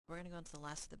we're going to go into the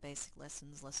last of the basic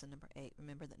lessons, lesson number 8.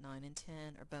 Remember that 9 and 10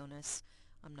 are bonus.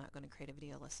 I'm not going to create a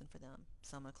video lesson for them.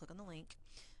 So I'm going to click on the link.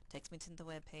 It takes me to the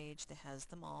web page that has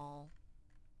them all.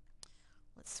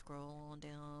 Let's scroll on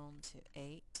down to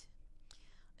 8.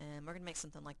 And we're going to make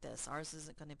something like this. Ours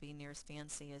isn't going to be near as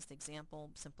fancy as the example,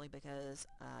 simply because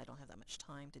I don't have that much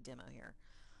time to demo here.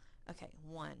 Okay,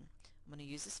 1. I'm going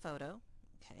to use this photo.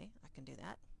 Okay, I can do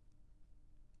that.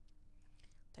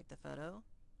 Take the photo,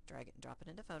 drag it and drop it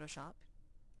into Photoshop.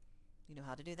 You know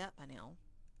how to do that by now.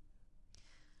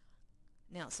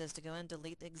 Now it says to go and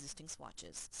delete the existing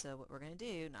swatches. So what we're going to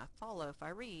do, now follow, if I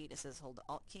read, it says hold the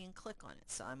Alt key and click on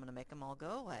it. So I'm going to make them all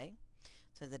go away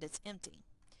so that it's empty.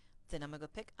 Then I'm going to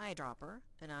go pick eyedropper,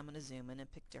 and I'm going to zoom in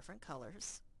and pick different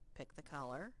colors. Pick the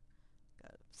color, go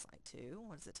to slide 2,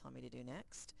 what does it tell me to do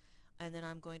next? And then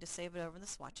I'm going to save it over in the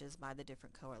swatches by the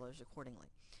different colors accordingly.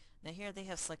 Now here they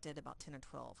have selected about 10 or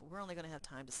 12. We're only going to have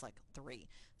time to select 3,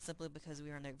 simply because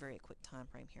we are in a very quick time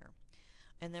frame here.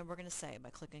 And then we're going to save by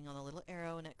clicking on the little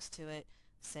arrow next to it,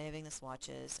 saving the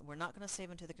swatches. We're not going to save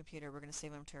them to the computer, we're going to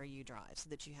save them to our U drive so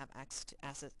that you have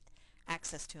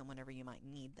access to them whenever you might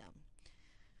need them.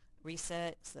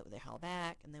 Reset so that they're held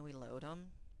back, and then we load them.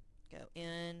 Go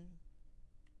in,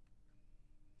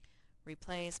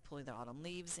 replace, pull the autumn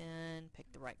leaves in,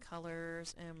 pick the right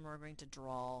colors, and we're going to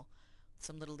draw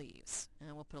some little leaves.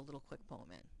 And we'll put a little quick poem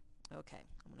in. Okay,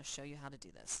 I'm going to show you how to do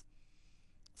this.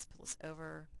 Let's pull this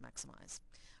over, maximize.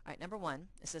 Alright, number 1,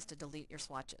 it says to delete your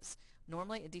swatches.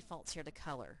 Normally it defaults here to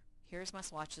color. Here's my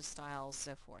swatches, styles,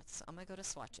 so forth. So I'm going to go to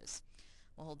swatches.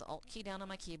 We'll hold the Alt key down on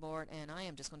my keyboard, and I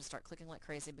am just going to start clicking like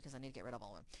crazy because I need to get rid of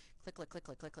all of them. Click, click, click,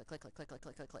 click, click, click, click, click, click, click,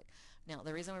 click, click, click. Now,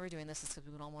 the reason why we're doing this is because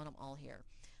we don't want them all here.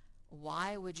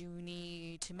 Why would you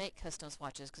need to make custom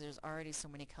swatches? Because there's already so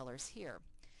many colors here.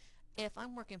 If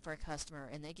I'm working for a customer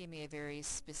and they give me a very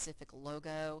specific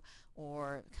logo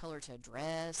or color to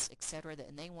dress, etc.,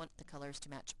 and they want the colors to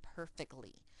match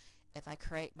perfectly, if I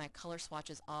create my color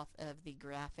swatches off of the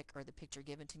graphic or the picture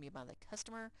given to me by the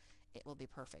customer, it will be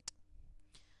perfect.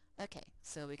 Okay,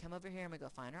 so we come over here and we go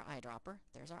find our eyedropper.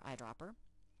 There's our eyedropper.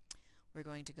 We're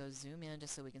going to go zoom in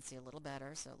just so we can see a little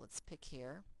better. So let's pick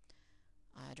here.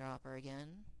 Eyedropper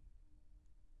again.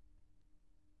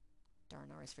 Darn,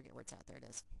 I always forget where it's at. There it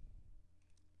is.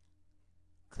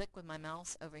 Click with my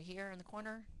mouse over here in the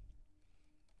corner.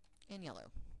 And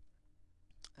yellow.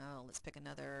 Oh, let's pick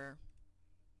another.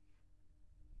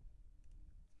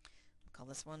 We'll call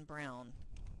this one brown.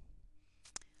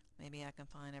 Maybe I can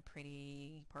find a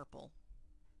pretty purple.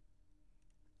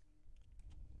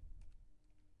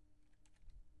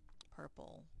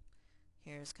 Purple.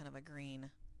 Here's kind of a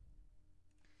green.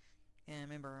 And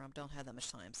remember, I don't have that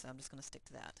much time, so I'm just going to stick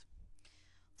to that.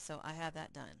 So I have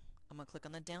that done. I'm going to click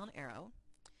on the down arrow.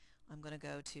 I'm going to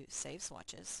go to Save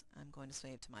Swatches. I'm going to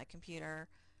save to my computer,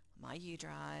 my U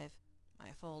drive,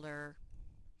 my folder,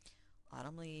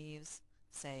 Autumn Leaves,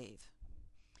 Save.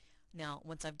 Now,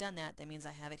 once I've done that, that means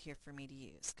I have it here for me to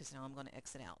use, because now I'm going to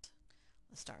exit out.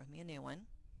 Let's start with me a new one.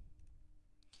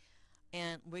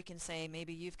 And we can say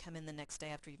maybe you've come in the next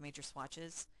day after you've made your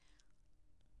swatches,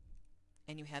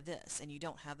 and you have this, and you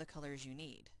don't have the colors you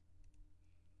need.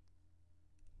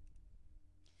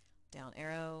 Down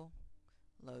arrow,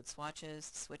 load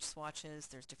swatches, switch swatches.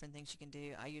 There's different things you can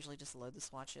do. I usually just load the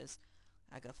swatches.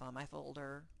 I go find my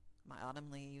folder, my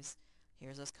autumn leaves.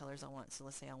 Here's those colors I want. So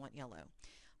let's say I want yellow.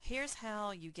 Here's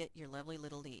how you get your lovely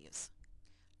little leaves.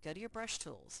 Go to your brush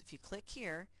tools. If you click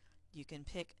here, you can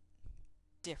pick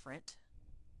different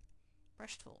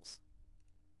brush tools.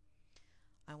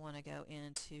 I want to go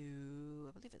into,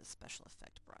 I believe it's a special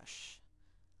effect brush.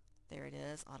 There it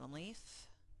is, autumn leaf.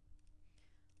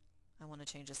 I want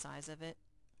to change the size of it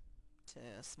to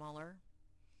smaller,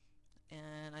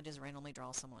 and I just randomly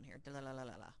draw some on here.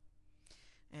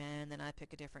 And then I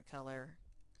pick a different color,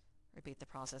 repeat the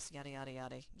process, yada yada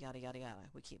yada yada yada yada.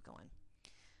 We keep going.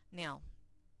 Now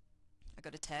I go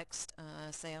to text,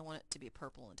 say I want it to be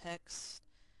purple in text.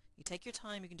 You take your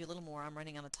time, you can do a little more. I'm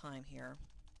running out of time here.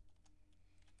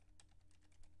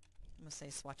 I'm going to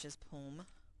say swatches poem.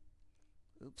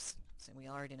 Oops, so we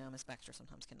already know Miss Baxter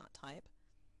sometimes cannot type.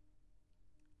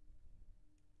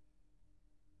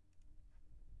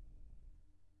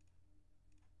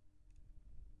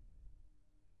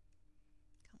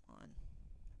 On.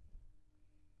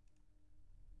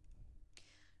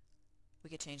 We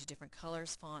could change different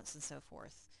colors, fonts, and so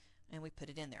forth, and we put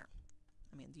it in there.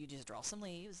 I mean, you just draw some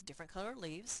leaves, different color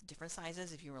leaves, different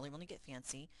sizes if you really want to get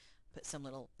fancy. Put some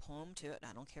little poem to it,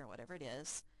 I don't care, whatever it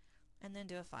is, and then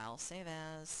do a file, save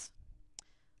as,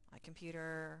 my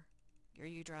computer, your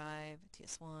U drive,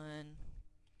 TS1,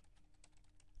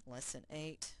 lesson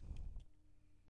 8.